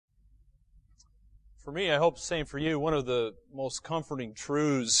For me, I hope the same for you, one of the most comforting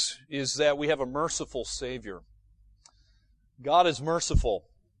truths is that we have a merciful Savior. God is merciful.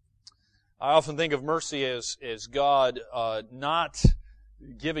 I often think of mercy as God not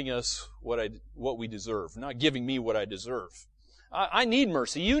giving us what we deserve, not giving me what I deserve. I need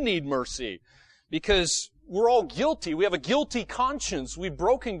mercy. You need mercy because we're all guilty. We have a guilty conscience. We've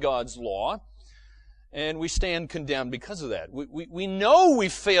broken God's law. And we stand condemned because of that. We know we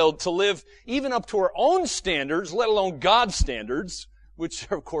failed to live even up to our own standards, let alone God's standards,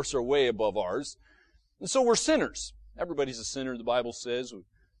 which of course are way above ours. And so we're sinners. Everybody's a sinner, the Bible says.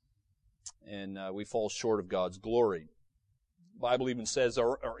 And we fall short of God's glory. The Bible even says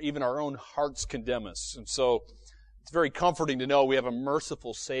even our own hearts condemn us. And so it's very comforting to know we have a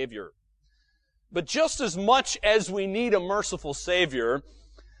merciful Savior. But just as much as we need a merciful Savior,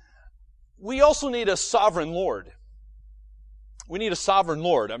 we also need a sovereign Lord. We need a sovereign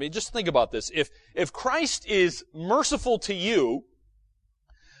Lord. I mean, just think about this. If Christ is merciful to you,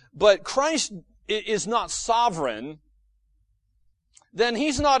 but Christ is not sovereign, then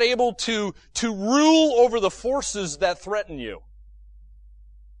He's not able to rule over the forces that threaten you.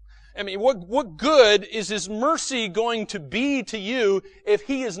 I mean, what good is His mercy going to be to you if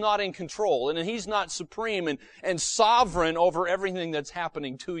He is not in control and He's not supreme and sovereign over everything that's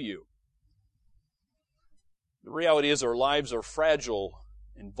happening to you? The reality is our lives are fragile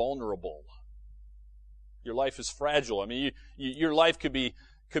and vulnerable. Your life is fragile. I mean, your life could be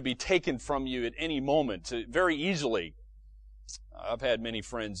taken from you at any moment, very easily. I've had many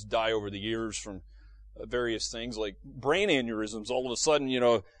friends die over the years from various things like brain aneurysms. All of a sudden,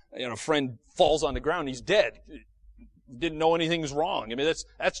 a friend falls on the ground, he's dead. Didn't know anything's wrong. I mean,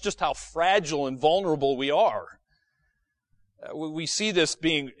 that's just how fragile and vulnerable we are. We see this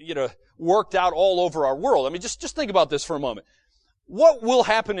being, worked out all over our world. I mean, just think about this for a moment. What will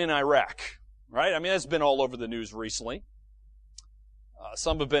happen in Iraq? Right? I mean, that's been all over the news recently.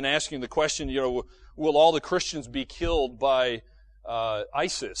 Some have been asking the question, will all the Christians be killed by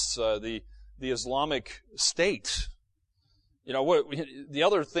ISIS, the Islamic State? The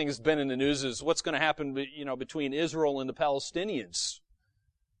other thing that's been in the news is what's going to happen, between Israel and the Palestinians.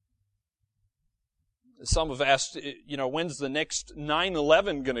 Some have asked, when's the next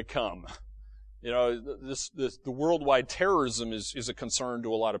 9/11 going to come? The worldwide terrorism is a concern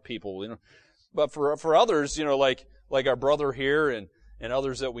to a lot of people. But for others, like our brother here and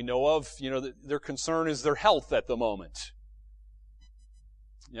others that we know of, their concern is their health at the moment.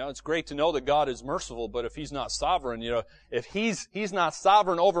 It's great to know that God is merciful, but if He's not sovereign, if He's not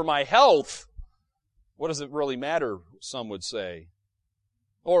sovereign over my health, what does it really matter? Some would say.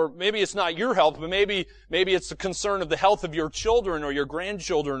 Or maybe it's not your health, but maybe it's the concern of the health of your children or your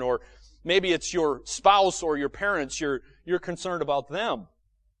grandchildren, or maybe it's your spouse or your parents. You're concerned about them.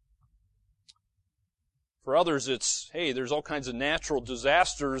 For others, it's, there's all kinds of natural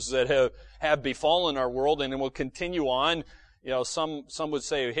disasters that have befallen our world and will continue on. Some would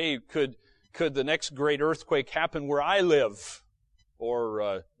say, could the next great earthquake happen where I live? Or,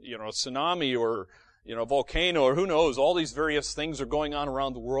 a tsunami or, volcano, or who knows. All these various things are going on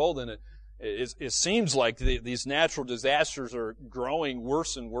around the world, and it seems like these natural disasters are growing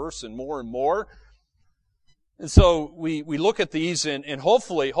worse and worse and more. And so we look at these, and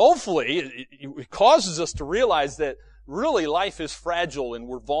hopefully it causes us to realize that really life is fragile and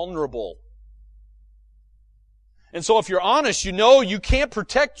we're vulnerable. And so if you're honest, you can't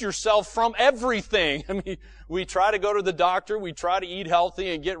protect yourself from everything. I mean, we try to go to the doctor, we try to eat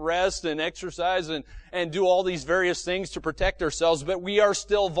healthy and get rest and exercise and do all these various things to protect ourselves, but we are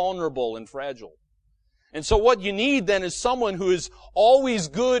still vulnerable and fragile. And so what you need then is someone who is always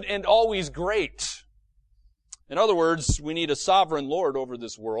good and always great. In other words, we need a sovereign Lord over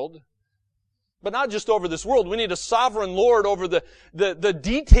this world. But not just over this world. We need a sovereign Lord over the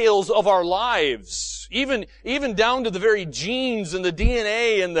details of our lives. Even down to the very genes and the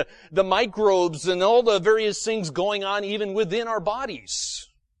DNA and the microbes and all the various things going on even within our bodies.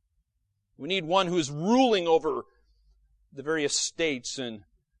 We need one who is ruling over the various states and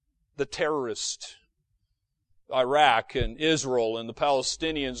the terrorists, Iraq and Israel and the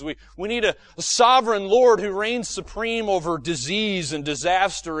Palestinians. We need a sovereign Lord who reigns supreme over disease and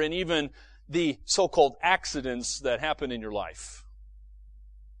disaster and even the so-called accidents that happen in your life.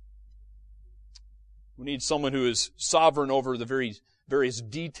 We need someone who is sovereign over the various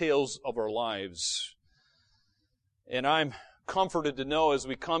details of our lives. And I'm comforted to know as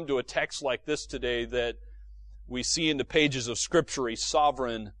we come to a text like this today that we see in the pages of Scripture a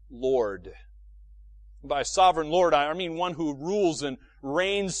sovereign Lord. By sovereign Lord, I mean one who rules and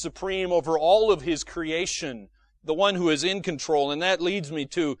reigns supreme over all of His creation, the one who is in control. And that leads me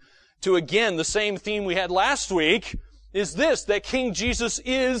to to, again, the same theme we had last week, is this, that King Jesus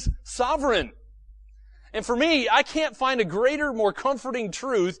is sovereign. And for me, I can't find a greater, more comforting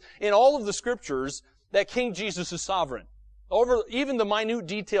truth in all of the Scriptures that King Jesus is sovereign, over even the minute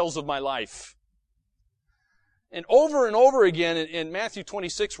details of my life. And over again in Matthew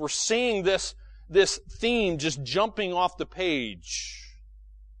 26, we're seeing this theme just jumping off the page.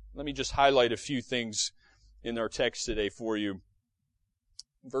 Let me just highlight a few things in our text today for you.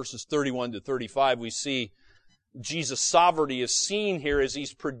 Verses 31 to 35, we see Jesus' sovereignty is seen here as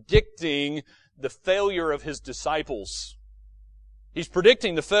He's predicting the failure of His disciples. He's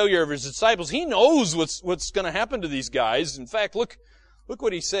predicting the failure of His disciples. He knows what's going to happen to these guys. In fact, look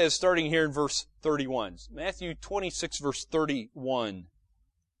what He says starting here in verse 31. Matthew 26, verse 31.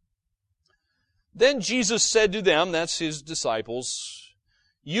 Then Jesus said to them, that's His disciples,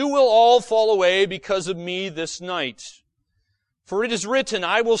 "You will all fall away because of me this night. For it is written,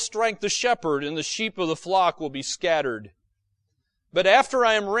 I will strike the shepherd, and the sheep of the flock will be scattered. But after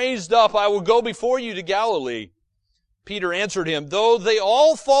I am raised up, I will go before you to Galilee." Peter answered him, "Though they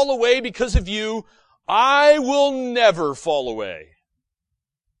all fall away because of you, I will never fall away."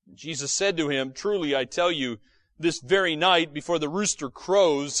 Jesus said to him, "Truly I tell you, this very night before the rooster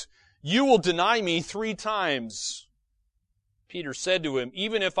crows, you will deny me 3 times. Peter said to him,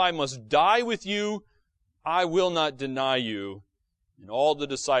 "Even if I must die with you, I will not deny you." And all the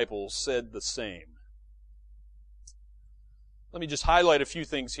disciples said the same. Let me just highlight a few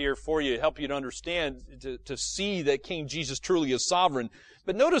things here for you, help you to understand, to see that King Jesus truly is sovereign.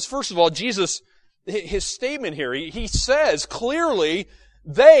 But notice, first of all, Jesus, His statement here, He says clearly,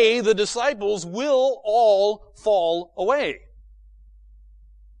 the disciples, will all fall away.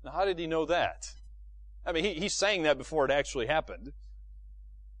 Now, how did He know that? I mean, He's saying that before it actually happened.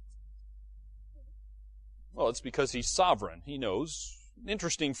 Well, it's because He's sovereign. He knows.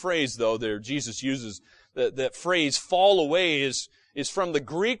 Interesting phrase, though, there Jesus uses. That phrase, fall away, is from the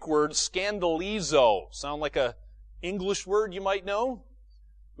Greek word scandalizo. Sound like a English word you might know?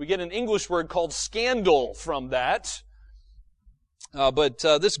 We get an English word called scandal from that. But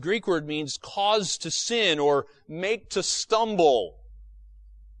this Greek word means cause to sin or make to stumble.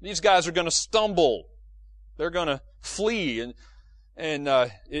 These guys are going to stumble. They're going to flee. And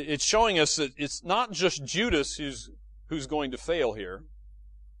it's showing us that it's not just Judas who's going to fail here.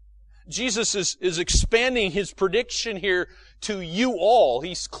 Jesus is expanding His prediction here to you all.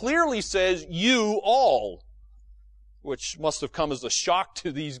 He clearly says, you all, which must have come as a shock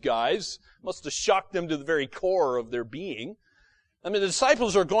to these guys, must have shocked them to the very core of their being. I mean, the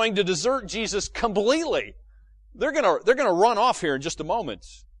disciples are going to desert Jesus completely. They're going to run off here in just a moment.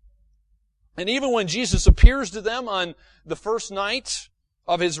 And even when Jesus appears to them on the first night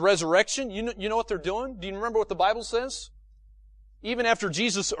of His resurrection, you know what they're doing? Do you remember what the Bible says? Even after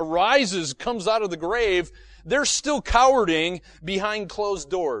Jesus arises, comes out of the grave, they're still cowering behind closed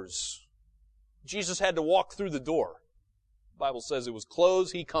doors. Jesus had to walk through the door. The Bible says it was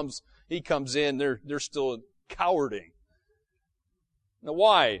closed. He comes in. They're still cowering. Now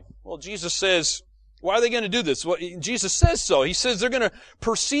why? Well, Jesus says, why are they going to do this? Well, Jesus says so. He says they're going to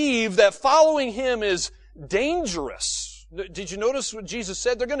perceive that following Him is dangerous. Did you notice what Jesus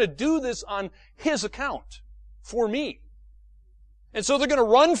said? They're going to do this on His account, for me. And so they're going to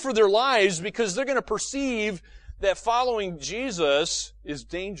run for their lives because they're going to perceive that following Jesus is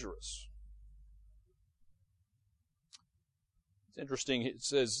dangerous. It's interesting. It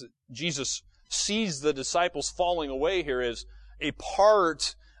says that Jesus sees the disciples falling away here as a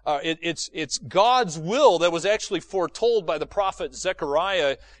part. It's God's will that was actually foretold by the prophet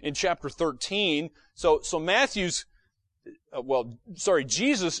Zechariah in chapter 13. So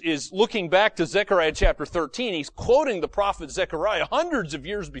Jesus is looking back to Zechariah chapter 13. He's quoting the prophet Zechariah hundreds of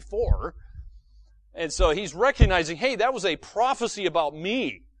years before. And so he's recognizing, hey, that was a prophecy about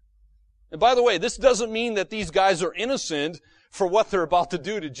me. And by the way, this doesn't mean that these guys are innocent for what they're about to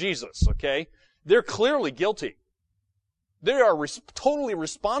do to Jesus, okay? They're clearly guilty. They are totally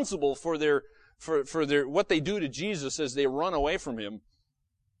responsible for what they do to Jesus as they run away from Him.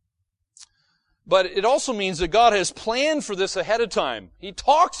 But it also means that God has planned for this ahead of time. He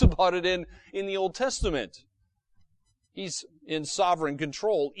talks about it in the Old Testament. He's in sovereign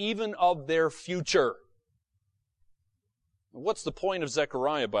control, even of their future. What's the point of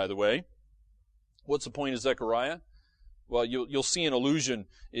Zechariah, by the way? What's the point of Zechariah? Well, you'll see an allusion,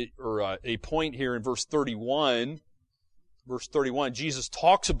 or a point here in verse 31. Verse 31, Jesus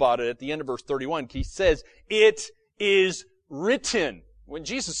talks about it at the end of verse 31. He says, "It is written." When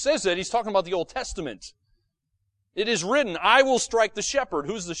Jesus says that, He's talking about the Old Testament. It is written, "I will strike the shepherd."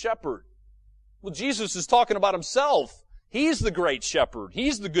 Who's the shepherd? Well, Jesus is talking about Himself. He's the great shepherd.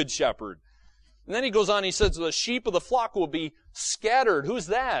 He's the good shepherd. And then he goes on, he says, the sheep of the flock will be scattered. Who's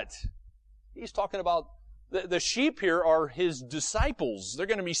that? He's talking about the sheep here are his disciples. They're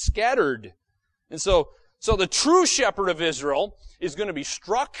going to be scattered. And so the true shepherd of Israel is going to be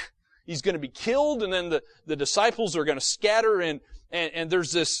struck. He's going to be killed, and then the disciples are going to scatter, and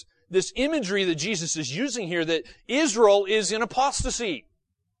there's this imagery that Jesus is using here that Israel is in apostasy.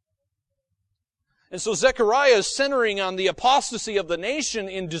 And so Zechariah is centering on the apostasy of the nation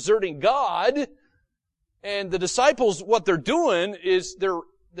in deserting God, and the disciples, what they're doing is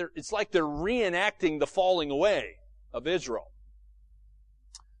it's like they're reenacting the falling away of Israel.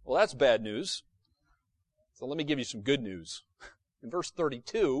 Well, that's bad news. So let me give you some good news. In verse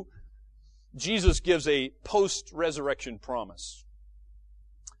 32, Jesus gives a post-resurrection promise.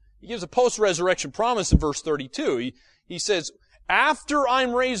 He gives a post-resurrection promise in verse 32. He says, after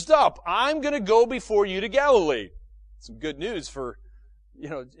I'm raised up, I'm going to go before you to Galilee. Some good news for,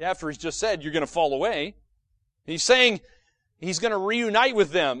 after he's just said you're going to fall away. He's saying he's going to reunite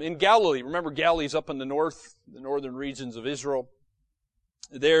with them in Galilee. Remember, Galilee's up in the north, the northern regions of Israel.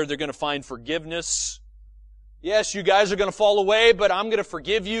 There, they're going to find forgiveness. Yes, you guys are going to fall away, but I'm going to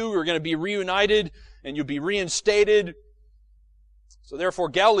forgive you. We're going to be reunited, and you'll be reinstated. So therefore,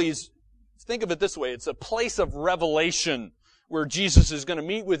 Galilee's, think of it this way, it's a place of revelation where Jesus is going to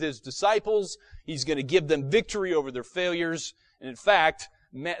meet with his disciples. He's going to give them victory over their failures. And in fact,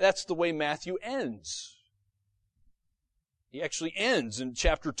 that's the way Matthew ends. He actually ends in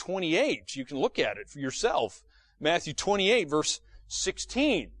chapter 28. You can look at it for yourself. Matthew 28, verse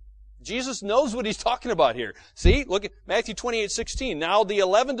 16. Jesus knows what he's talking about here. See, look at Matthew 28:16. Now the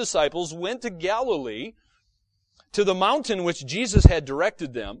 11 disciples went to Galilee, to the mountain which Jesus had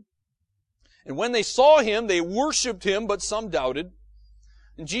directed them. And when they saw him, they worshipped him, but some doubted.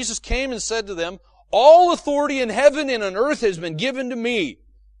 And Jesus came and said to them, all authority in heaven and on earth has been given to me.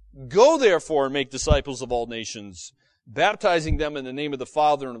 Go therefore and make disciples of all nations, baptizing them in the name of the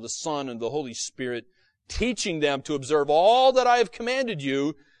Father and of the Son and of the Holy Spirit, teaching them to observe all that I have commanded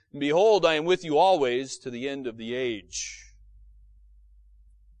you. And behold, I am with you always to the end of the age.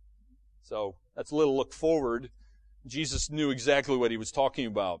 So, that's a little look forward. Jesus knew exactly what he was talking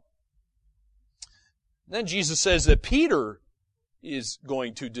about. Then Jesus says that Peter is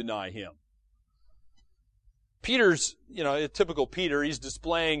going to deny him. Peter's, typical Peter, he's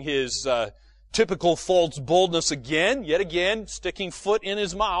displaying his typical false boldness yet again, sticking foot in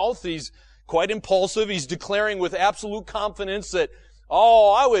his mouth. He's quite impulsive. He's declaring with absolute confidence that,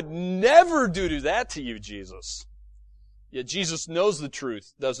 I would never do that to you, Jesus. Yet Jesus knows the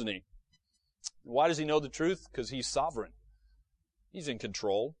truth, doesn't he? Why does he know the truth? Because he's sovereign. He's in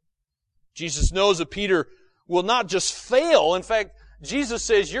control. Jesus knows that Peter will not just fail. In fact, Jesus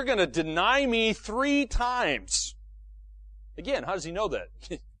says, you're going to deny me 3 times. Again, how does he know that?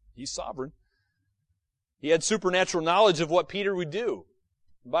 He's sovereign. He had supernatural knowledge of what Peter would do.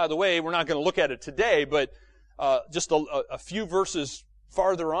 By the way, we're not going to look at it today, but just a few verses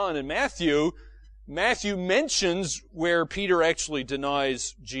farther on in Matthew mentions where Peter actually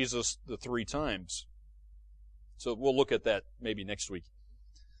denies Jesus the 3 times. So we'll look at that maybe next week.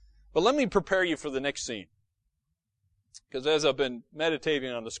 But let me prepare you for the next scene. Because as I've been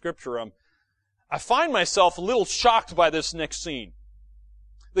meditating on the Scripture, I find myself a little shocked by this next scene.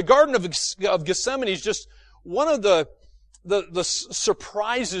 The Garden of Gethsemane is just one of the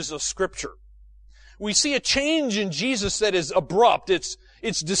surprises of Scripture. We see a change in Jesus that is abrupt. It's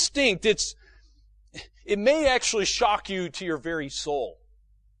distinct. It may actually shock you to your very soul.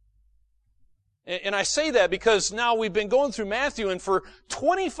 And I say that because now we've been going through Matthew, and for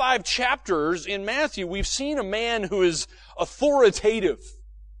 25 chapters in Matthew, we've seen a man who is authoritative.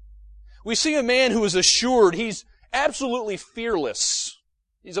 We see a man who is assured. He's absolutely fearless.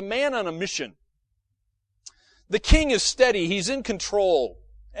 He's a man on a mission. The king is steady. He's in control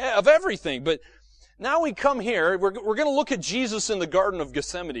of everything. But now we come here. We're going to look at Jesus in the Garden of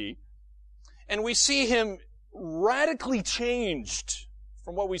Gethsemane, and we see him radically changed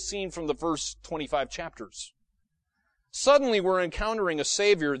from what we've seen from the first 25 chapters. Suddenly we're encountering a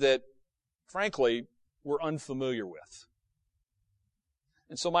Savior that, frankly, we're unfamiliar with.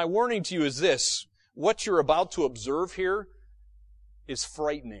 And so my warning to you is this: what you're about to observe here is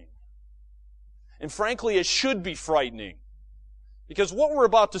frightening. And frankly, it should be frightening. Because what we're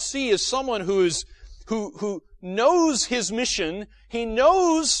about to see is someone who knows his mission. He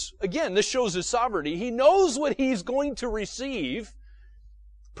knows, again, this shows his sovereignty. He knows what he's going to receive,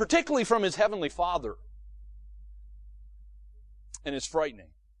 particularly from his heavenly Father. And it's frightening.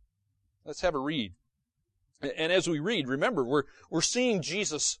 Let's have a read. And as we read, remember, we're seeing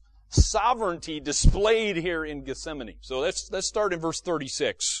Jesus sovereignty displayed here in Gethsemane. So let's start in verse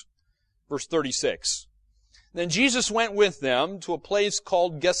 36. Verse 36. Then Jesus went with them to a place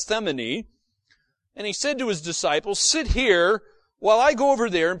called Gethsemane, and he said to his disciples, "Sit here while I go over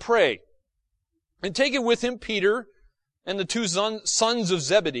there and pray." And taking with him Peter and the two sons of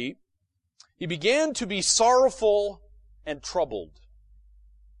Zebedee, he began to be sorrowful and troubled.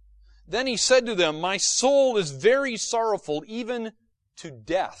 Then he said to them, "My soul is very sorrowful, even to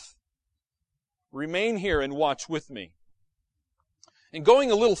death. Remain here and watch with me." And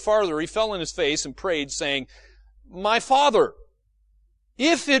going a little farther, he fell on his face and prayed, saying, "My Father,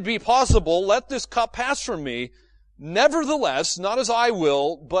 if it be possible, let this cup pass from me. Nevertheless, not as I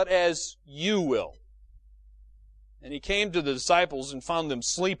will, but as you will." And he came to the disciples and found them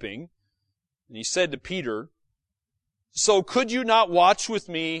sleeping. And he said to Peter, "So could you not watch with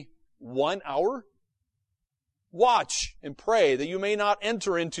me 1 hour? Watch and pray that you may not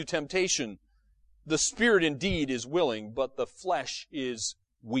enter into temptation. The spirit indeed is willing, but the flesh is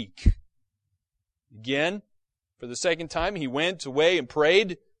weak." Again, for the second time, he went away and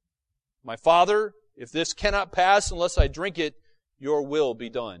prayed, "My Father, if this cannot pass unless I drink it, your will be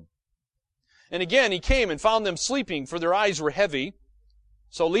done." And again he came and found them sleeping, for their eyes were heavy.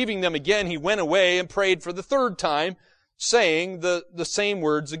 So leaving them again, he went away and prayed for the third time, saying the same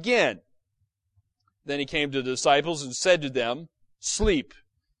words again. Then he came to the disciples and said to them, "Sleep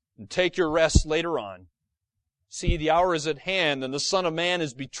and take your rest later on. See, the hour is at hand, and the Son of Man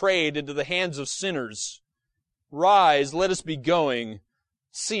is betrayed into the hands of sinners. Rise, let us be going.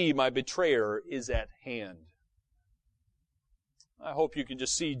 See, my betrayer is at hand." I hope you can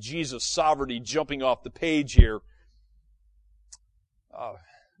just see Jesus' sovereignty jumping off the page here.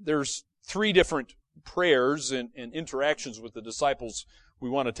 There's 3 different prayers and interactions with the disciples we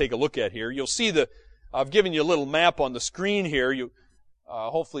want to take a look at here. You'll see I've given you a little map on the screen here.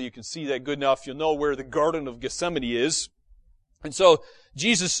 Hopefully you can see that good enough. You'll know where the Garden of Gethsemane is. And so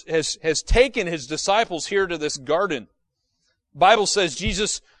Jesus has taken his disciples here to this garden. The Bible says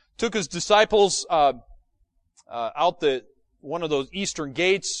Jesus took his disciples out one of those eastern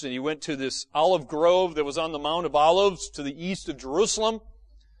gates, and he went to this olive grove that was on the Mount of Olives to the east of Jerusalem.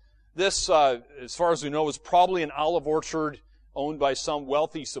 This, as far as we know, was probably an olive orchard owned by some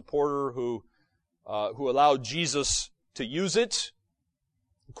wealthy supporter who allowed Jesus to use it.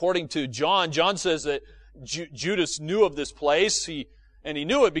 According to John says that Judas knew of this place, and he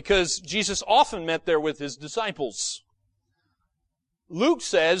knew it because Jesus often met there with his disciples. Luke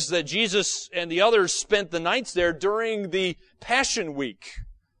says that Jesus and the others spent the nights there during the Passion Week.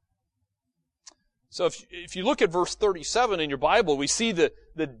 So if you look at verse 37 in your Bible, we see the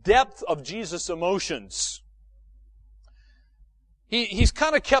depth of Jesus' emotions. He's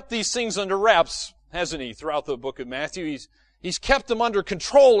kind of kept these things under wraps, hasn't he, throughout the book of Matthew? He's kept them under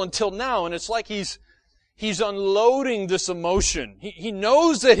control until now, and it's like he's unloading this emotion. He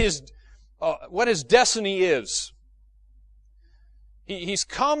knows that what his destiny is. He's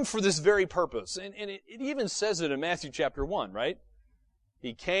come for this very purpose. And it even says it in Matthew chapter 1, right?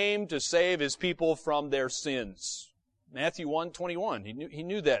 He came to save his people from their sins. Matthew 1:21. He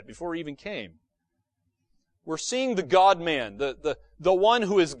knew that before he even came. We're seeing the God-man, the one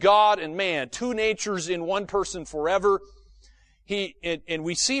who is God and man, 2 natures in one person forever. And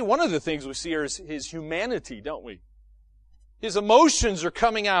we see, one of the things we see here is his humanity, don't we? His emotions are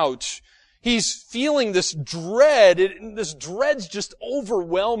coming out. He's feeling this dread. This dread's just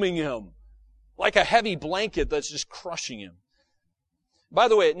overwhelming him, like a heavy blanket that's just crushing him. By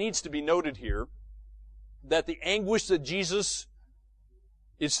the way, it needs to be noted here that the anguish that Jesus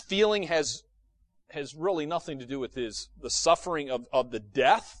is feeling has really nothing to do with the suffering of the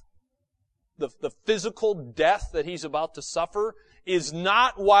death. The physical death that he's about to suffer is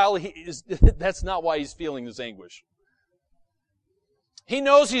not that's not why he's feeling this anguish. He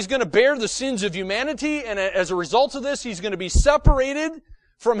knows he's going to bear the sins of humanity, and as a result of this, he's going to be separated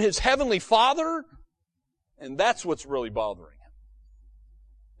from his heavenly Father, and that's what's really bothering him.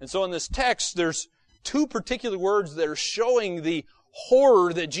 And so in this text, there's 2 particular words that are showing the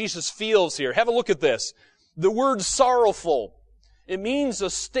horror that Jesus feels here. Have a look at this. The word sorrowful. It means a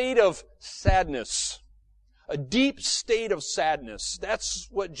state of sadness. A deep state of sadness. That's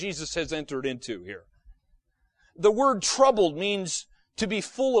what Jesus has entered into here. The word troubled means to be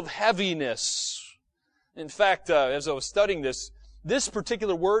full of heaviness. In fact, as I was studying this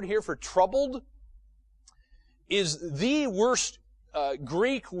particular word here for troubled is the worst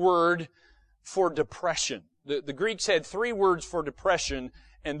Greek word for depression. The Greeks had 3 words for depression,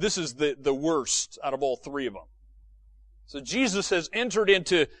 and this is the worst out of all 3 of them. So Jesus has entered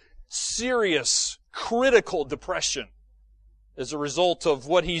into serious, critical depression as a result of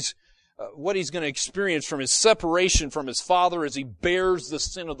what he's what he's going to experience from his separation from his Father as he bears the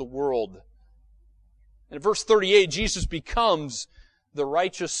sin of the world. And in verse 38, Jesus becomes the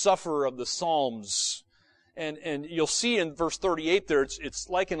righteous sufferer of the Psalms. And you'll see in verse 38 there, it's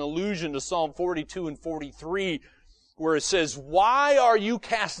like an allusion to Psalm 42 and 43, where it says, "Why are you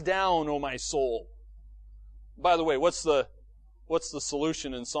cast down, O my soul?" By the way, what's the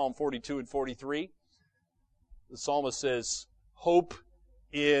solution in Psalm 42 and 43? The psalmist says, "Hope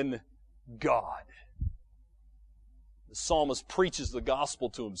in God." The psalmist preaches the gospel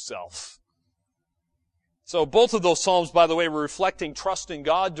to himself. So both of those psalms, by the way, were reflecting trust in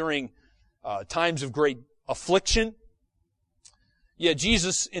God during times of great affliction. Yet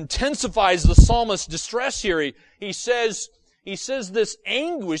Jesus intensifies the psalmist's distress here. He says this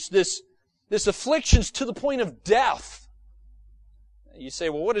anguish, this affliction's to the point of death. You say,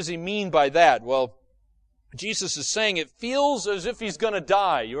 well, what does he mean by that? Well, Jesus is saying it feels as if he's going to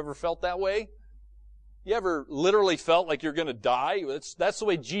die. You ever felt that way? You ever literally felt like you're going to die? That's the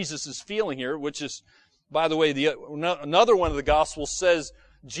way Jesus is feeling here, which is, by the way, another one of the Gospels says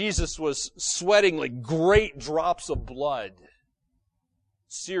Jesus was sweating like great drops of blood.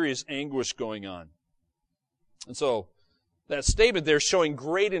 Serious anguish going on. And so, that statement there is showing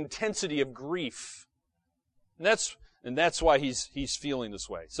great intensity of grief. And that's why he's feeling this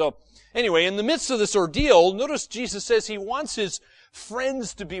way. So, anyway, in the midst of this ordeal, notice Jesus says he wants his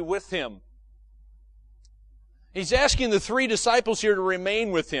friends to be with him. He's asking the three disciples here to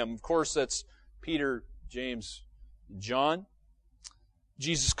remain with him. Of course, that's Peter, James, and John.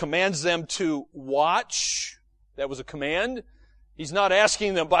 Jesus commands them to watch. That was a command. He's not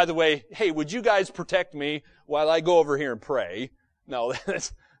asking them, by the way, hey, would you guys protect me while I go over here and pray? No,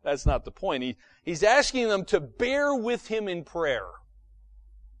 that's not the point. He's asking them to bear with him in prayer.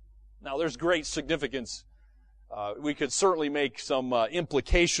 Now, there's great significance. We could certainly make some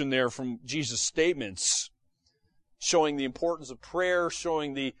implication there from Jesus' statements, showing the importance of prayer,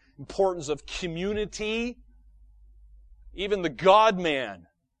 showing the importance of community. Even the God-man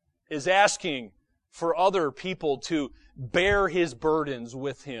is asking for other people to bear his burdens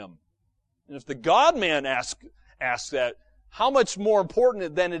with him. And if the God-man asks that, how much more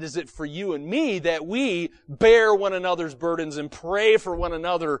important then is it for you and me that we bear one another's burdens and pray for one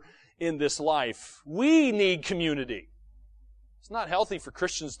another in this life? We need community. It's not healthy for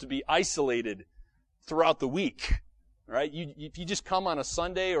Christians to be isolated throughout the week, right? If you just come on a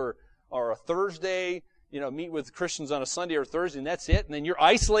Sunday or a Thursday, meet with Christians on a Sunday or Thursday, and that's it, and then you're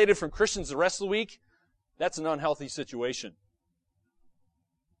isolated from Christians the rest of the week, that's an unhealthy situation.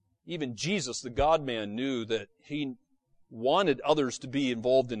 Even Jesus, the God-man, knew that he wanted others to be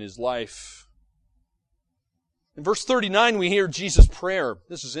involved in his life. In verse 39, we hear Jesus' prayer.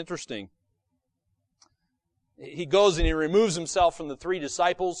 This is interesting. He goes and he removes himself from the three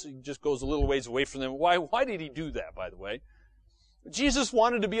disciples. He just goes a little ways away from them. Why did he do that, by the way? Jesus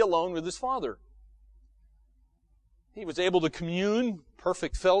wanted to be alone with his Father. He was able to commune,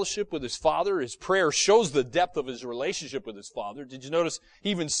 perfect fellowship with his Father. His prayer shows the depth of his relationship with his Father. Did you notice he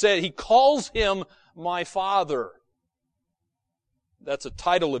even said, he calls him my Father. That's a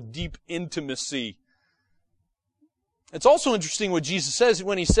title of deep intimacy. It's also interesting what Jesus says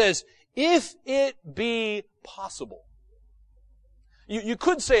when he says, if it be possible. You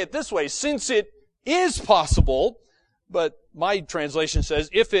could say it this way, since it is possible, but my translation says,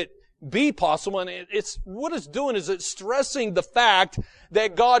 if it be possible, and it's what it's doing is it's stressing the fact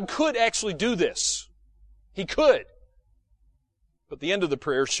that God could actually do this. He could. But the end of the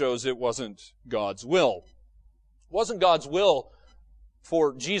prayer shows it wasn't God's will. It wasn't God's will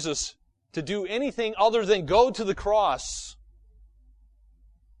for Jesus to do anything other than go to the cross.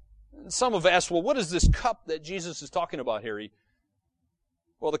 And some have asked, well, what is this cup that Jesus is talking about here?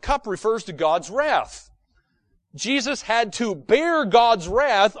 Well, the cup refers to God's wrath. Jesus had to bear God's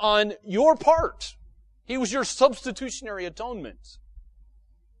wrath on your part. He was your substitutionary atonement.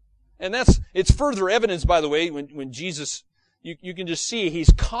 And it's further evidence, by the way, when Jesus, you can just see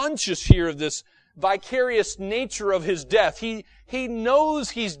he's conscious here of this vicarious nature of his death. He knows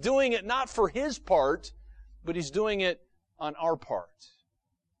he's doing it not for his part, but he's doing it on our part.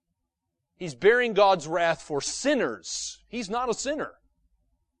 He's bearing God's wrath for sinners. He's not a sinner.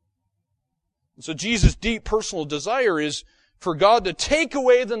 So Jesus' deep personal desire is for God to take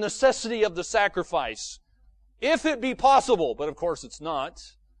away the necessity of the sacrifice, if it be possible. But of course it's not.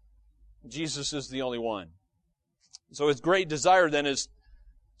 Jesus is the only one. So his great desire then is,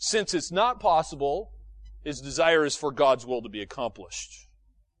 since it's not possible, his desire is for God's will to be accomplished.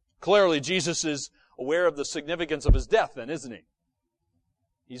 Clearly, Jesus is aware of the significance of his death then, isn't he?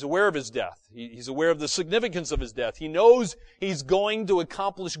 He's aware of his death. He's aware of the significance of his death. He knows he's going to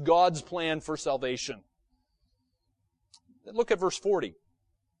accomplish God's plan for salvation. Look at verse 40.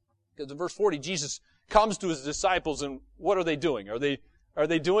 Because in verse 40, Jesus comes to his disciples, and what are they doing? Are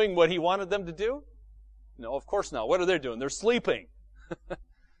they doing what he wanted them to do? No, of course not. What are they doing? They're sleeping.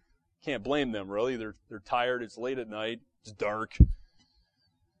 Can't blame them, really. They're tired. It's late at night. It's dark.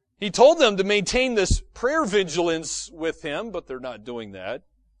 He told them to maintain this prayer vigilance with him, but they're not doing that.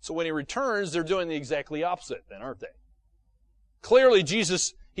 So when he returns, they're doing the exactly opposite then, aren't they? Clearly,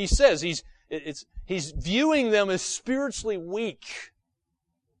 Jesus, he says, he's viewing them as spiritually weak.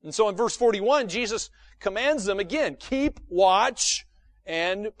 And so in verse 41, Jesus commands them again, keep watch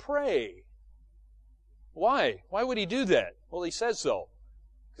and pray. Why? Why would he do that? Well, he says so.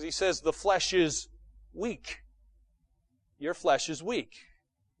 Because he says the flesh is weak. Your flesh is weak.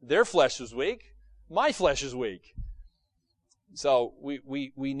 Their flesh is weak. My flesh is weak. So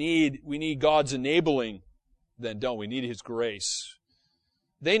we need God's enabling then, don't we? We need His grace.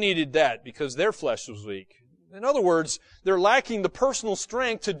 They needed that because their flesh was weak. In other words, they're lacking the personal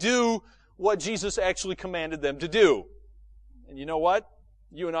strength to do what Jesus actually commanded them to do. And you know what?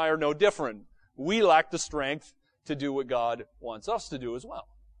 You and I are no different. We lack the strength to do what God wants us to do as well.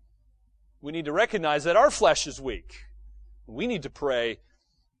 We need to recognize that our flesh is weak. We need to pray.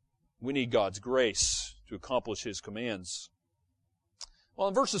 We need God's grace to accomplish His commands. Well,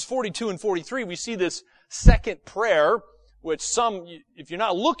 in verses 42 and 43, we see this second prayer, which some, if you're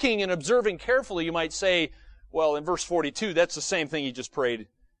not looking and observing carefully, you might say, well, in verse 42, that's the same thing he just prayed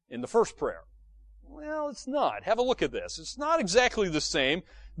in the first prayer. Well, it's not. Have a look at this. It's not exactly the same.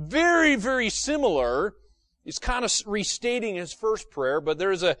 Very, very similar. He's kind of restating his first prayer, but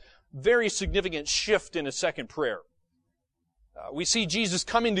there's a very significant shift in his second prayer. We see Jesus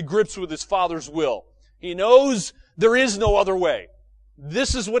coming to grips with his Father's will. He knows there is no other way.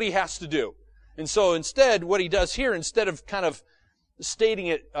 This is what he has to do. And so instead, what he does here, instead of kind of stating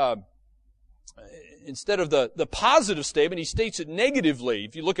it, instead of the positive statement, he states it negatively.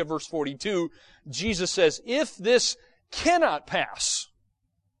 If you look at verse 42, Jesus says, if this cannot pass.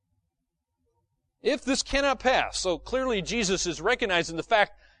 If this cannot pass. So clearly Jesus is recognizing the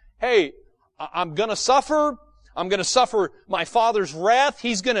fact, hey, I'm going to suffer. I'm going to suffer my Father's wrath.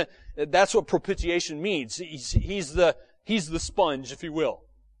 That's what propitiation means. He's the sponge, if you will,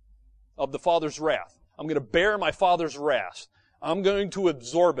 of the Father's wrath. I'm going to bear my Father's wrath. I'm going to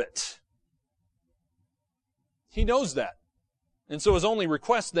absorb it. He knows that. And so his only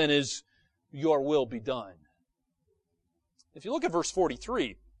request then is, your will be done. If you look at verse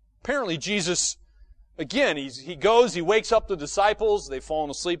 43, apparently Jesus, again, he goes, he wakes up the disciples, they've fallen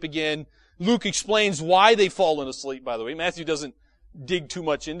asleep again. Luke explains why they've fallen asleep, by the way. Matthew doesn't dig too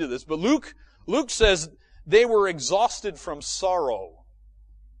much into this, but Luke says they were exhausted from sorrow.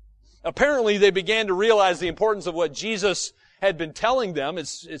 Apparently they began to realize the importance of what Jesus had been telling them.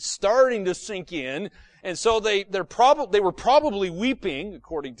 It's starting to sink in. And so they were probably weeping,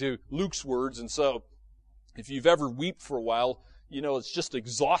 according to Luke's words. And so if you've ever wept for a while, you know it's just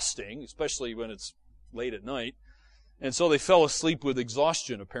exhausting, especially when it's late at night. And so they fell asleep with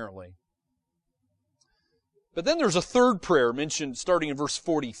exhaustion, apparently. But then there's a third prayer mentioned starting in verse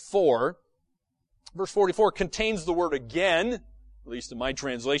 44. Verse 44 contains the word again, at least in my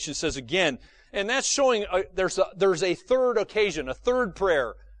translation, it says again. And that's showing there's a third occasion, a third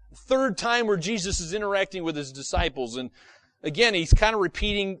prayer, a third time where Jesus is interacting with his disciples. And again, he's kind of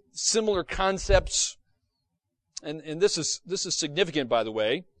repeating similar concepts. And this is significant, by the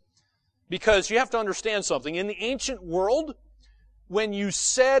way, because you have to understand something. In the ancient world, when you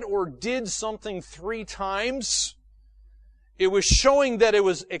said or did something 3 times, it was showing that it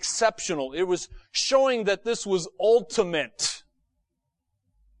was exceptional. It was showing that this was ultimate.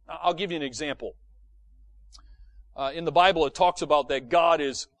 I'll give you an example. In the Bible, it talks about that God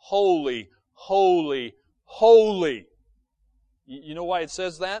is holy, holy, holy. You know why it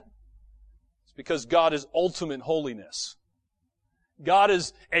says that? It's because God is ultimate holiness. God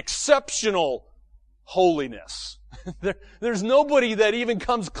is exceptional holiness. There's nobody that even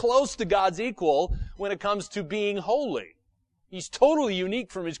comes close to God's equal when it comes to being holy. He's totally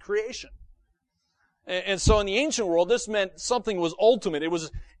unique from His creation. And so in the ancient world, this meant something was ultimate. It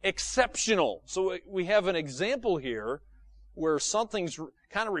was exceptional. So we have an example here where something's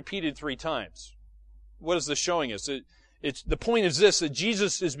kind of repeated 3 times. What is this showing us? The point is this, that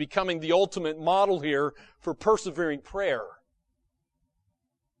Jesus is becoming the ultimate model here for persevering prayer.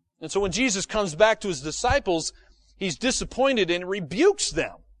 And so when Jesus comes back to His disciples, He's disappointed and rebukes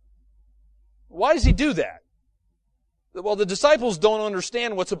them. Why does He do that? Well, the disciples don't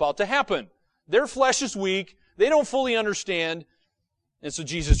understand what's about to happen. Their flesh is weak. They don't fully understand. And so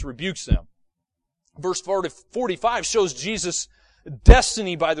Jesus rebukes them. Verse 45 shows Jesus'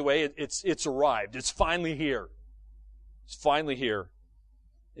 destiny, by the way. It's arrived. It's finally here. It's finally here.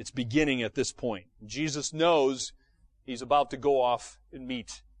 It's beginning at this point. Jesus knows he's about to go off and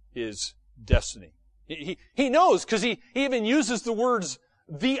meet his destiny. He knows, because he even uses the words,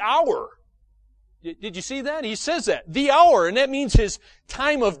 the hour. Did you see that? He says that. The hour, and that means his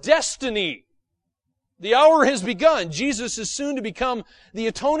time of destiny. The hour has begun. Jesus is soon to become the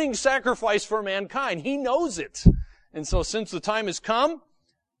atoning sacrifice for mankind. He knows it. And so since the time has come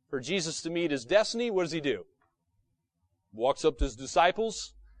for Jesus to meet his destiny, what does he do? Walks up to his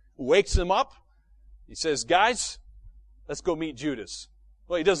disciples, wakes them up. He says, guys, let's go meet Judas.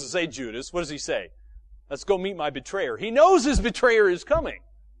 Well, he doesn't say Judas. What does he say? Let's go meet my betrayer. He knows his betrayer is coming.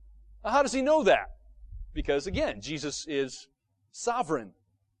 How does he know that? Because, again, Jesus is sovereign.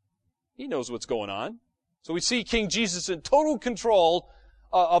 He knows what's going on. So we see King Jesus in total control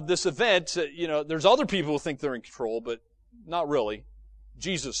of this event. There's other people who think they're in control, but not really.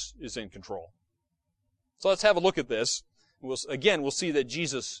 Jesus is in control. So let's have a look at this. We'll see that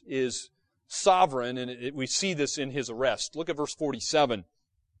Jesus is sovereign, and we see this in his arrest. Look at verse 47.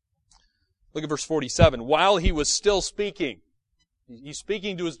 Look at verse 47. While he was still speaking, he's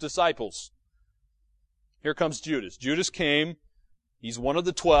speaking to his disciples. Here comes Judas. Judas came. He's one of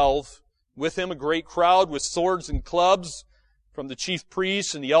the 12. With him a great crowd with swords and clubs from the chief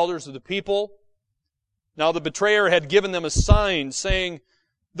priests and the elders of the people. Now the betrayer had given them a sign, saying,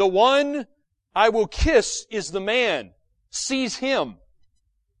 "The one I will kiss is the man. Seize him."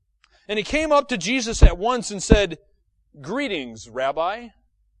 And he came up to Jesus at once and said, "Greetings, Rabbi."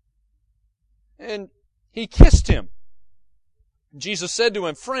 And he kissed him. Jesus said to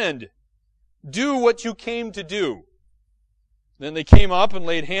him, "Friend, do what you came to do." Then they came up and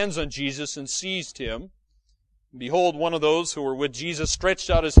laid hands on Jesus and seized him. And behold, one of those who were with Jesus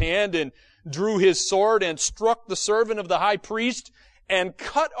stretched out his hand and drew his sword and struck the servant of the high priest and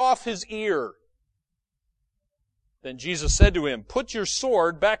cut off his ear. Then Jesus said to him, "Put your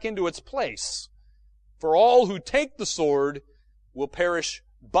sword back into its place, for all who take the sword will perish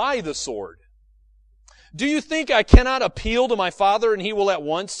by the sword. Do you think I cannot appeal to my Father, and he will at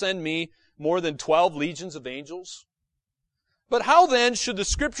once send me more than 12 legions of angels? But how then should the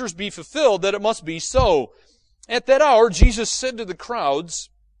Scriptures be fulfilled that it must be so?" At that hour Jesus said to the crowds,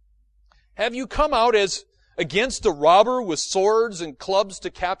 "Have you come out as against a robber with swords and clubs to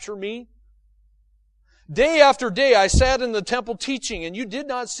capture me? Day after day I sat in the temple teaching, and you did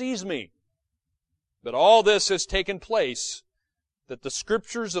not seize me. But all this has taken place that the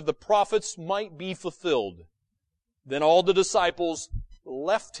Scriptures of the prophets might be fulfilled." Then all the disciples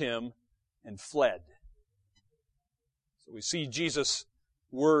left him and fled. So we see Jesus'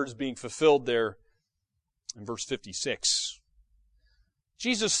 words being fulfilled there in verse 56.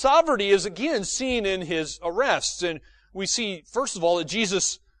 Jesus' sovereignty is again seen in his arrests. And we see, first of all, that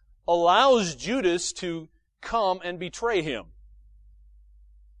Jesus allows Judas to come and betray him.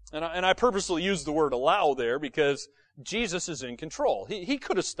 And I purposely use the word allow there because Jesus is in control. He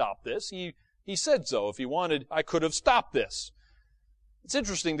could have stopped this. He said so. If he wanted, I could have stopped this. It's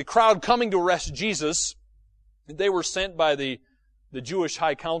interesting, the crowd coming to arrest Jesus, they were sent by the Jewish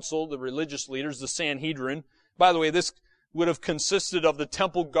high council, the religious leaders, the Sanhedrin. By the way, this would have consisted of the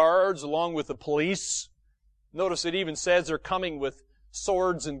temple guards along with the police. Notice it even says they're coming with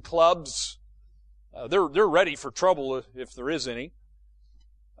swords and clubs. They're ready for trouble if there is any.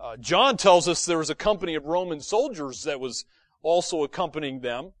 John tells us there was a company of Roman soldiers that was also accompanying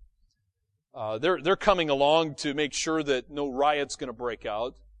them. They're coming along to make sure that no riot's going to break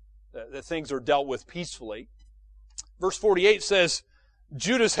out, that things are dealt with peacefully. Verse 48 says,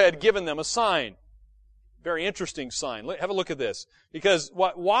 Judas had given them a sign. Very interesting sign. Have a look at this. Because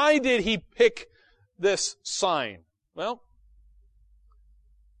why did he pick this sign? Well,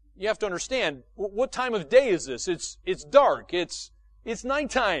 you have to understand, what time of day is this? It's dark. It's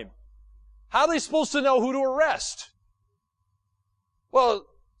nighttime. How are they supposed to know who to arrest? Well,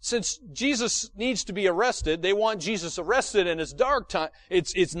 since Jesus needs to be arrested, they want Jesus arrested, and it's dark time.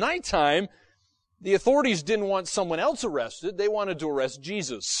 It's nighttime. The authorities didn't want someone else arrested. They wanted to arrest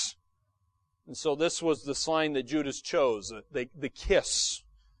Jesus. And so this was the sign that Judas chose, the kiss.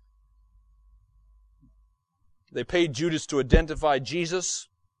 They paid Judas to identify Jesus.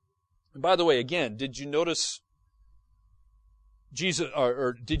 And by the way, again, did you notice Jesus,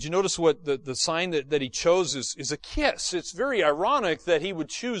 or did you notice what the sign that he chose is a kiss? It's very ironic that he would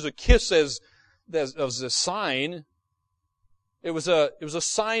choose a kiss as a sign. It was a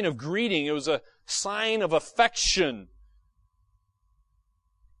sign of greeting. It was a sign of affection.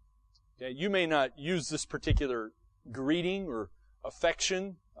 Okay, you may not use this particular greeting or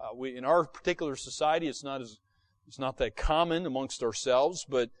affection. In our particular society, it's not that common amongst ourselves,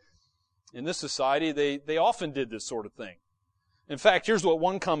 but in this society, they often did this sort of thing. In fact, here's what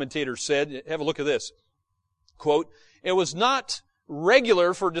one commentator said. Have a look at this. Quote, "It was not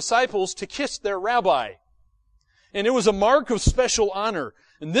regular for disciples to kiss their rabbi, and it was a mark of special honor,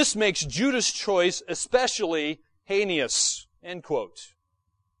 and this makes Judas' choice especially heinous." End quote.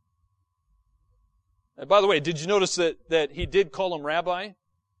 And by the way, did you notice that he did call him rabbi?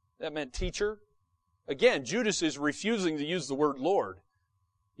 That meant teacher. Again, Judas is refusing to use the word Lord.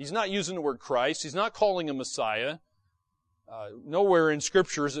 He's not using the word Christ. He's not calling him Messiah. Nowhere in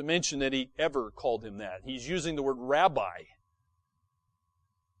Scripture is it mentioned that he ever called him that. He's using the word rabbi.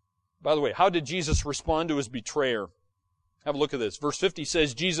 By the way, how did Jesus respond to his betrayer? Have a look at this. Verse 50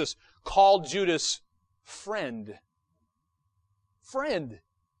 says, Jesus called Judas friend. Friend.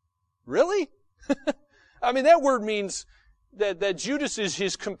 Really? I mean, that word means that Judas is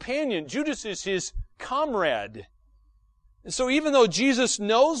his companion. Judas is his comrade. And so even though Jesus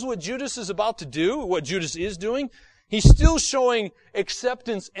knows what Judas is about to do, what Judas is doing, he's still showing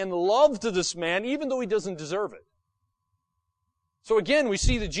acceptance and love to this man, even though he doesn't deserve it. So again, we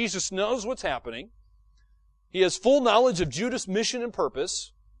see that Jesus knows what's happening. He has full knowledge of Judas' mission and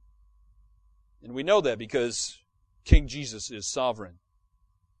purpose. And we know that because King Jesus is sovereign.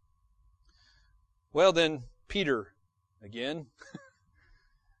 Well then, Peter, again,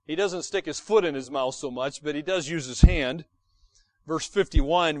 he doesn't stick his foot in his mouth so much, but he does use his hand. Verse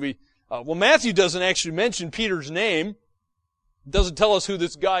 51, Matthew doesn't actually mention Peter's name. It doesn't tell us who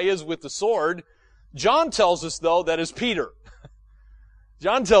this guy is with the sword. John tells us, though, that it's Peter.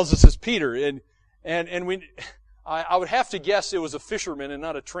 John tells us it's Peter, I would have to guess it was a fisherman and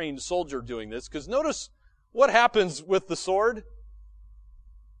not a trained soldier doing this, because notice what happens with the sword.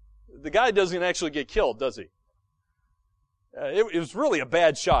 The guy doesn't actually get killed, does he? It was really a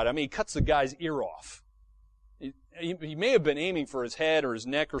bad shot. I mean, he cuts the guy's ear off. He may have been aiming for his head or his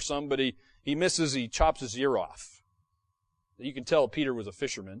neck or something, but he misses, he chops his ear off. You can tell Peter was a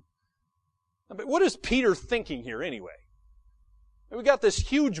fisherman. But what is Peter thinking here anyway? We got this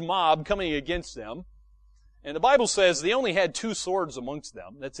huge mob coming against them, and the Bible says they only had 2 swords amongst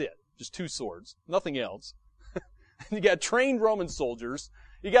them. That's it. Just 2 swords. Nothing else. You got trained Roman soldiers.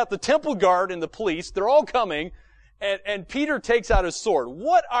 You got the temple guard and the police. They're all coming, and Peter takes out his sword.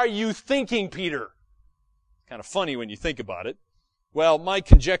 What are you thinking, Peter? Kind of funny when you think about it. Well, my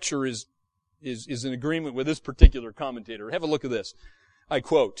conjecture is in agreement with this particular commentator. Have a look at this. I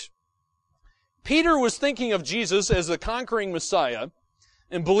quote, "Peter was thinking of Jesus as the conquering Messiah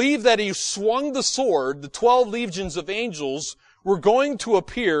and believed that he swung the sword, the 12 legions of angels were going to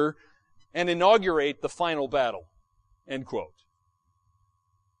appear and inaugurate the final battle." End quote.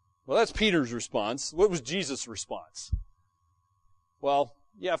 Well, that's Peter's response. What was Jesus' response? Well,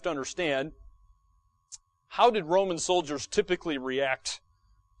 you have to understand, how did Roman soldiers typically react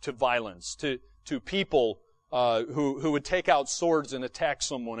to violence, to people who would take out swords and attack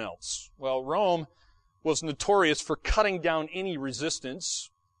someone else? Well, Rome was notorious for cutting down any resistance.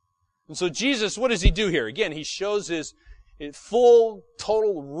 And so Jesus, what does he do here? Again, he shows his full,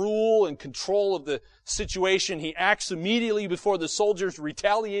 total rule and control of the situation. He acts immediately before the soldiers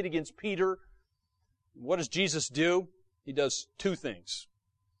retaliate against Peter. What does Jesus do? He does 2 things.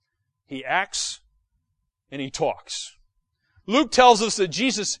 He acts and he talks. Luke tells us that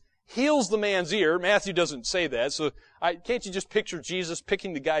Jesus heals the man's ear. Matthew doesn't say that. So can't you just picture Jesus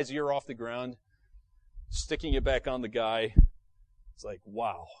picking the guy's ear off the ground, sticking it back on the guy? It's like,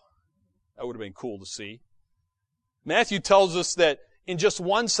 wow. That would have been cool to see. Matthew tells us that in just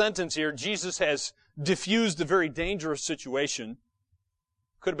 1 sentence here, Jesus has diffused a very dangerous situation.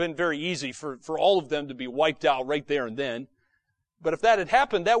 Could have been very easy for all of them to be wiped out right there and then. But if that had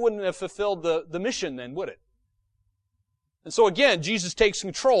happened, that wouldn't have fulfilled the mission then, would it? And so again, Jesus takes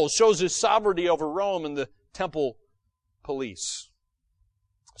control, shows his sovereignty over Rome and the temple police.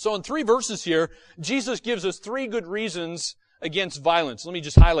 So in 3 verses here, Jesus gives us 3 good reasons against violence. Let me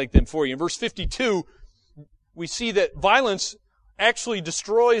just highlight them for you. In verse 52, we see that violence actually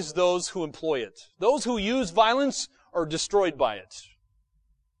destroys those who employ it. Those who use violence are destroyed by it.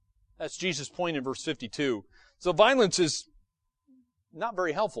 That's Jesus' point in verse 52. So violence is not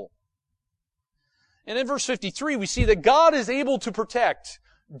very helpful. And in verse 53, we see that God is able to protect.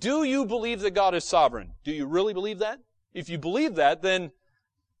 Do you believe that God is sovereign? Do you really believe that? If you believe that, then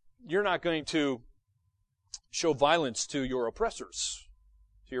you're not going to show violence to your oppressors,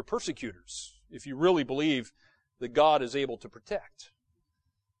 to your persecutors, if you really believe that God is able to protect.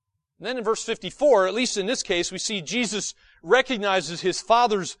 And then in verse 54, at least in this case, we see Jesus recognizes his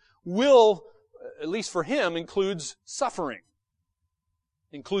Father's will, at least for him, includes suffering.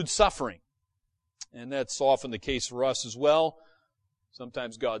 includes suffering. And that's often the case for us as well.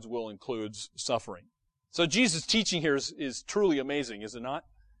 Sometimes God's will includes suffering. So Jesus' teaching here is truly amazing, is it not?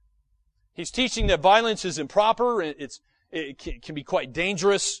 He's teaching that violence is improper, it can be quite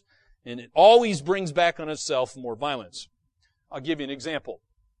dangerous, and it always brings back on itself more violence. I'll give you an example.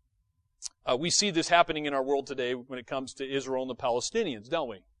 We see this happening in our world today when it comes to Israel and the Palestinians, don't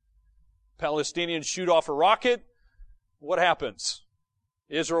we? Palestinians shoot off a rocket. What happens?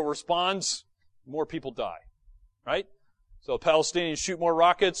 Israel responds, more people die. Right? So Palestinians shoot more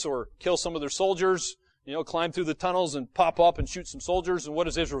rockets or kill some of their soldiers, climb through the tunnels and pop up and shoot some soldiers, and what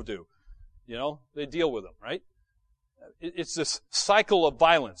does Israel do? They deal with them, right? It's this cycle of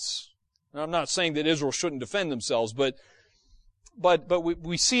violence. And I'm not saying that Israel shouldn't defend themselves, but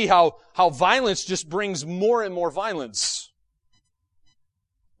we see how violence just brings more and more violence.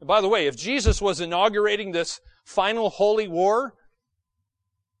 And by the way, if Jesus was inaugurating this final holy war,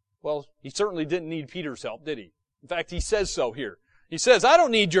 well, he certainly didn't need Peter's help, did he? In fact, he says so here. He says, I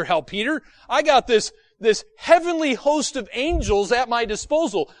don't need your help, Peter. I got this heavenly host of angels at my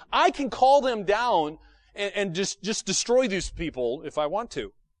disposal. I can call them down and just destroy these people if I want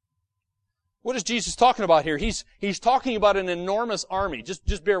to. What is Jesus talking about here? He's talking about an enormous army.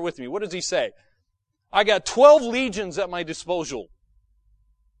 Just bear with me. What does he say? I got 12 legions at my disposal.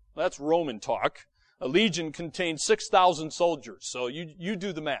 That's Roman talk. A legion contains 6,000 soldiers. So you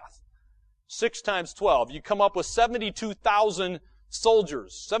do the math. 6 times 12. You come up with 72,000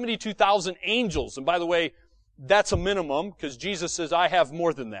 soldiers. 72,000 angels. And by the way, that's a minimum because Jesus says, I have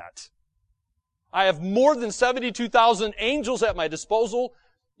more than that. I have more than 72,000 angels at my disposal.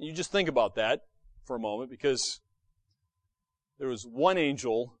 You just think about that for a moment because there was one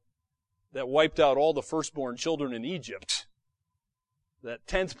angel that wiped out all the firstborn children in Egypt. That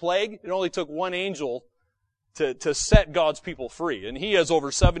 10th plague, it only took one angel to set God's people free. And he has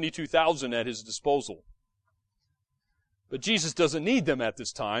over 72,000 at his disposal. But Jesus doesn't need them at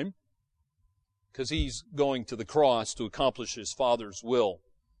this time because he's going to the cross to accomplish his Father's will.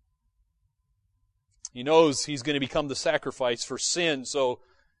 He knows he's going to become the sacrifice for sin. So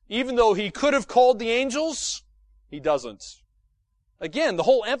even though he could have called the angels, he doesn't. Again, the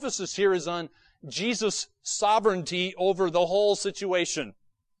whole emphasis here is on Jesus' sovereignty over the whole situation.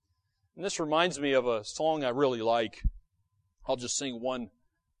 And this reminds me of a song I really like. I'll just sing one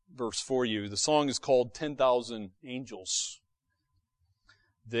verse for you. The song is called 10,000 Angels.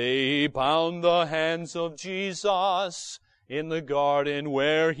 They bound the hands of Jesus in the garden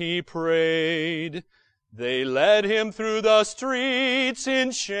where he prayed. They led him through the streets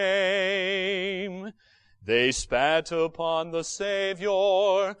in shame. They spat upon the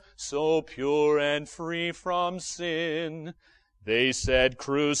Savior, so pure and free from sin. They said,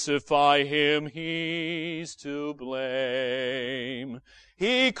 crucify him, he's to blame.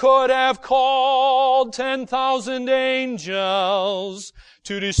 He could have called 10,000 angels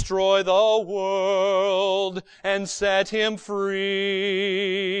to destroy the world and set him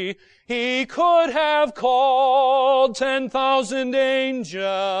free. He could have called 10,000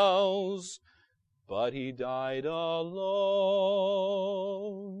 angels, but he died alone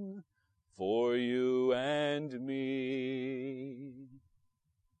for you and me.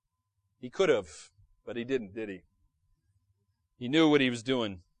 He could have, but he didn't, did he? He knew what he was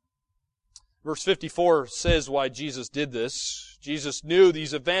doing. Verse 54 says why Jesus did this. Jesus knew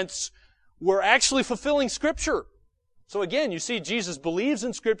these events were actually fulfilling Scripture. So again, you see, Jesus believes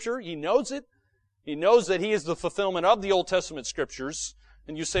in Scripture. He knows it. He knows that he is the fulfillment of the Old Testament Scriptures.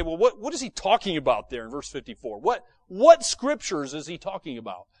 And you say, well, what is he talking about there in verse 54? What Scriptures is he talking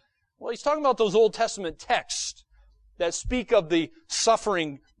about? Well, he's talking about those Old Testament texts that speak of the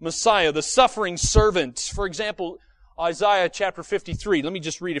suffering Messiah, the suffering servant. For example, Isaiah chapter 53. Let me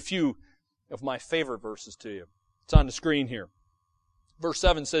just read a few of my favorite verses to you. It's on the screen here. Verse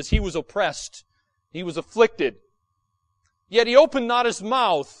 7 says, he was oppressed, he was afflicted, yet he opened not his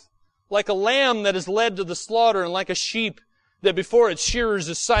mouth, like a lamb that is led to the slaughter, and like a sheep that before its shearers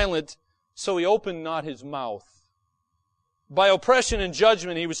is silent, so he opened not his mouth. By oppression and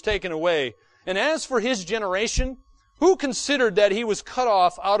judgment he was taken away. And as for his generation, who considered that he was cut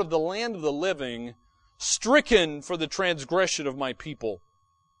off out of the land of the living, stricken for the transgression of my people?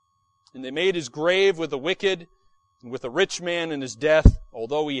 And they made his grave with the wicked, and with a rich man in his death,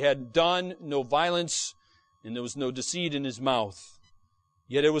 although he had done no violence, and there was no deceit in his mouth.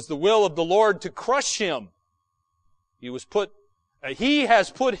 Yet it was the will of the Lord to crush him. He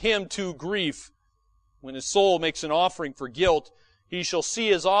has put him to grief. When his soul makes an offering for guilt, he shall see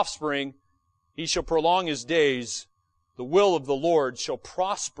his offspring. He shall prolong his days. The will of the Lord shall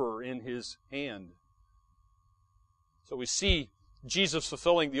prosper in his hand. So we see Jesus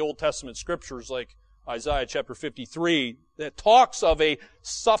fulfilling the Old Testament scriptures like Isaiah chapter 53 that talks of a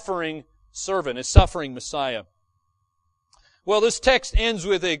suffering servant, a suffering Messiah. Well, this text ends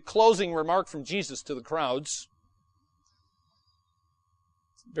with a closing remark from Jesus to the crowds.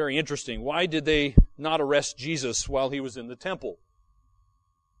 Very interesting. Why did they not arrest Jesus while he was in the temple?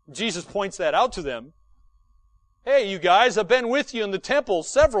 Jesus points that out to them. Hey, you guys, I've been with you in the temple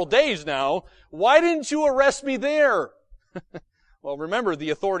several days now. Why didn't you arrest me there? Well, remember,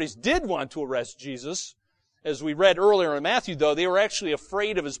 the authorities did want to arrest Jesus. As we read earlier in Matthew, though, they were actually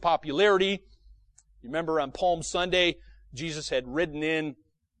afraid of his popularity. You remember on Palm Sunday, Jesus had ridden in,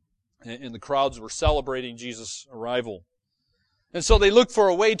 and the crowds were celebrating Jesus' arrival. And so they looked for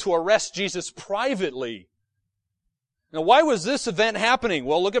a way to arrest Jesus privately. Now, why was this event happening?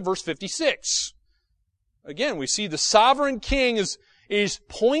 Well, look at verse 56. Again, we see the sovereign king is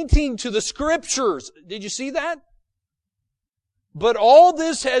pointing to the Scriptures. Did you see that? But all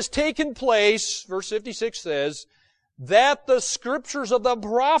this has taken place, verse 56 says, that the Scriptures of the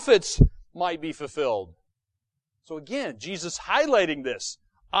prophets might be fulfilled. So again, Jesus highlighting this.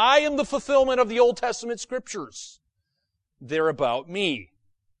 I am the fulfillment of the Old Testament Scriptures. They're about me.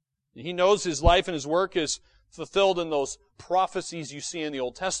 He knows his life and his work is fulfilled in those prophecies you see in the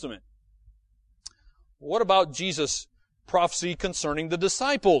Old Testament. What about Jesus' prophecy concerning the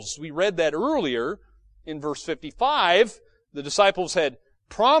disciples? We read that earlier in verse 55. The disciples had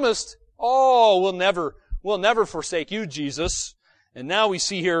promised, we'll never forsake you, Jesus. And now we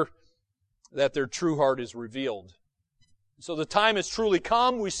see here that their true heart is revealed. So the time has truly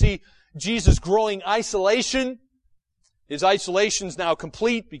come. We see Jesus' growing isolation. His isolation is now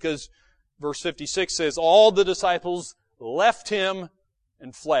complete because verse 56 says, all the disciples left him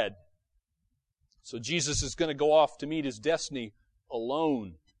and fled. So Jesus is going to go off to meet his destiny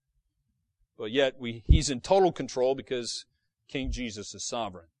alone. But yet he's in total control because King Jesus is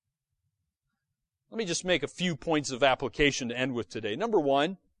sovereign. Let me just make a few points of application to end with today. Number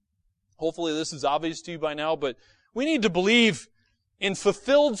one, hopefully this is obvious to you by now, but we need to believe in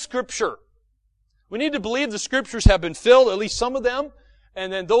fulfilled Scripture. We need to believe the Scriptures have been filled, at least some of them,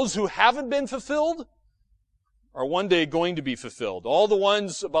 and then those who haven't been fulfilled are one day going to be fulfilled. All the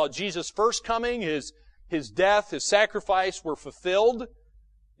ones about Jesus' first coming, his death, his sacrifice were fulfilled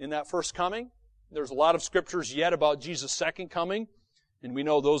in that first coming. There's a lot of scriptures yet about Jesus' second coming, and we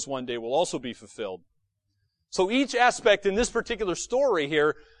know those one day will also be fulfilled. So each aspect in this particular story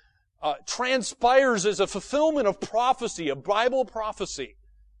here transpires as a fulfillment of prophecy, of Bible prophecy.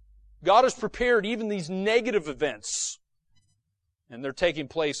 God has prepared even these negative events, and they're taking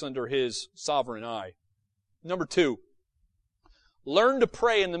place under His sovereign eye. Number two, learn to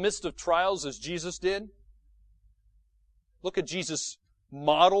pray in the midst of trials as Jesus did. Look at Jesus'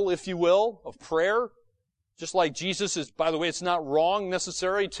 model, if you will, of prayer. Just like Jesus is, by the way, it's not wrong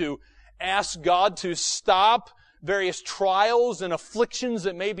necessarily to ask God to stop various trials and afflictions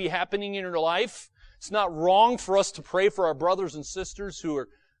that may be happening in your life. It's not wrong for us to pray for our brothers and sisters who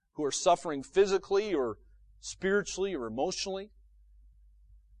are suffering physically or spiritually or emotionally.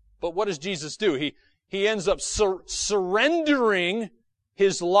 But what does Jesus do? He ends up surrendering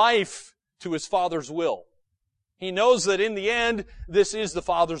His life to His Father's will. He knows that in the end, this is the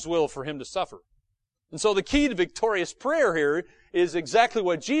Father's will for Him to suffer. And so the key to victorious prayer here is exactly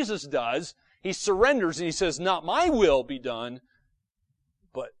what Jesus does. He surrenders and He says, not my will be done,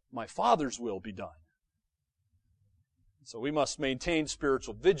 but my Father's will be done. So we must maintain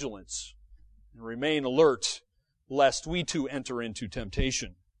spiritual vigilance and remain alert lest we too enter into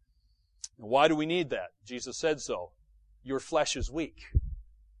temptation. And why do we need that? Jesus said so. Your flesh is weak.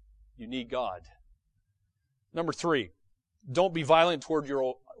 You need God. Number three, don't be violent toward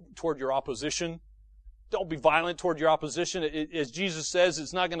your opposition. Don't be violent toward your opposition. As Jesus says,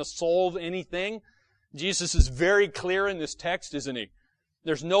 it's not going to solve anything. Jesus is very clear in this text, isn't He?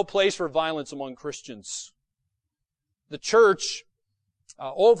 There's no place for violence among Christians. The church,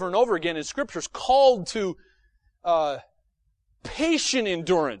 over and over again in Scripture, is called to patient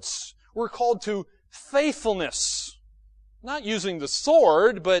endurance. We're called to faithfulness. Not using the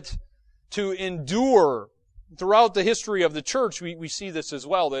sword, but to endure. Throughout the history of the church, we see this as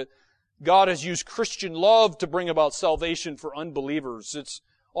well, that God has used Christian love to bring about salvation for unbelievers. It's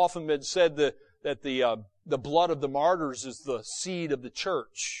often been said that the blood of the martyrs is the seed of the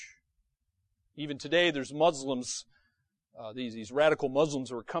church. Even today, there's Muslims, these radical Muslims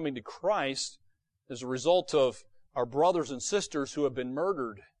who are coming to Christ as a result of our brothers and sisters who have been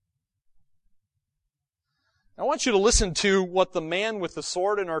murdered. I want you to listen to what the man with the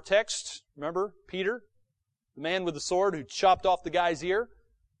sword in our text, remember Peter? The man with the sword who chopped off the guy's ear.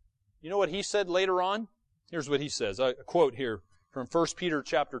 You know what he said later on? Here's what he says. A quote here from 1 Peter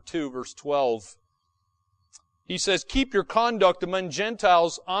chapter 2, verse 12. He says, "Keep your conduct among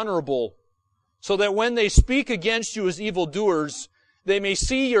Gentiles honorable, so that when they speak against you as evildoers, they may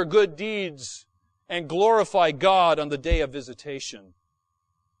see your good deeds and glorify God on the day of visitation."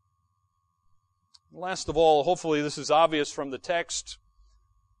 Last of all, hopefully this is obvious from the text,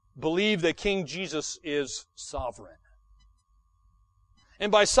 believe that King Jesus is sovereign. And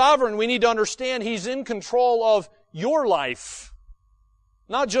by sovereign, we need to understand He's in control of your life.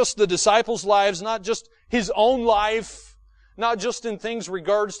 Not just the disciples' lives, not just His own life, not just in things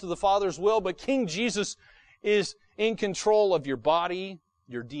regards to the Father's will, but King Jesus is in control of your body,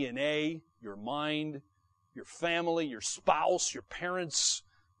 your DNA, your mind, your family, your spouse, your parents,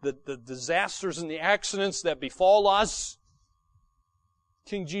 the disasters and the accidents that befall us.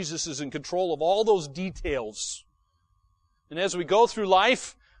 King Jesus is in control of all those details. And as we go through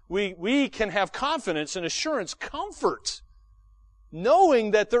life, we can have confidence and assurance, comfort,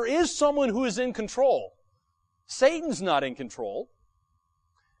 knowing that there is someone who is in control. Satan's not in control.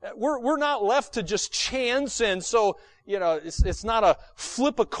 We're not left to just chance, and so, it's not a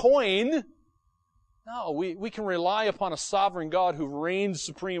flip a coin. No, we can rely upon a sovereign God who reigns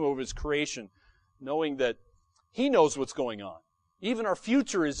supreme over His creation, knowing that He knows what's going on. Even our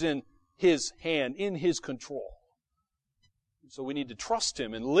future is in His hand, in His control. So we need to trust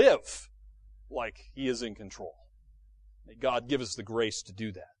Him and live like He is in control. May God give us the grace to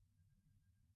do that.